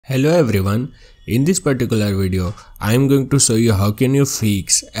Hello everyone, in this particular video I am going to show you how can you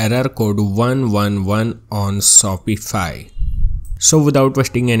fix error code 111 on Shopify. So without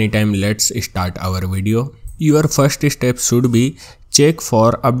wasting any time, let's start our video. Your first step should be check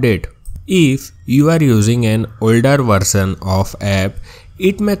for update. If you are using an older version of app,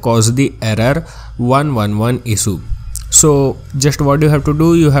 it may cause the error 111 issue. So just what you have to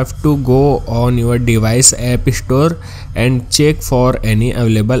do, you have to go on your device app store and check for any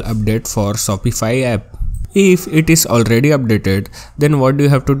available update for Shopify app. If it is already updated, then what you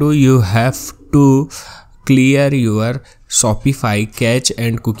have to do, you have to clear your Shopify cache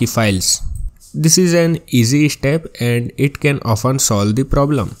and cookie files. This is an easy step and it can often solve the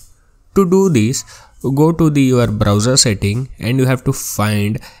problem. To do this, go to your browser setting and you have to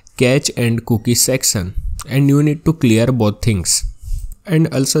find cache and cookie section. And you need to clear both things.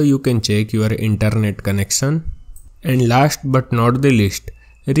 And also you can check your internet connection. And last but not the least,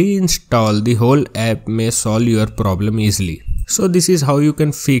 reinstall the whole app may solve your problem easily. So this is how you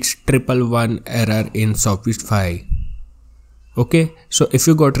can fix 111 error in Shopify. Okay, so if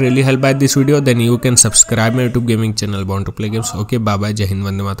you got really help by this video, then you can subscribe my YouTube gaming channel Born to Play Games. Okay, bye bye, Jai Hind,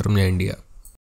 Vande Mataram, Jai India.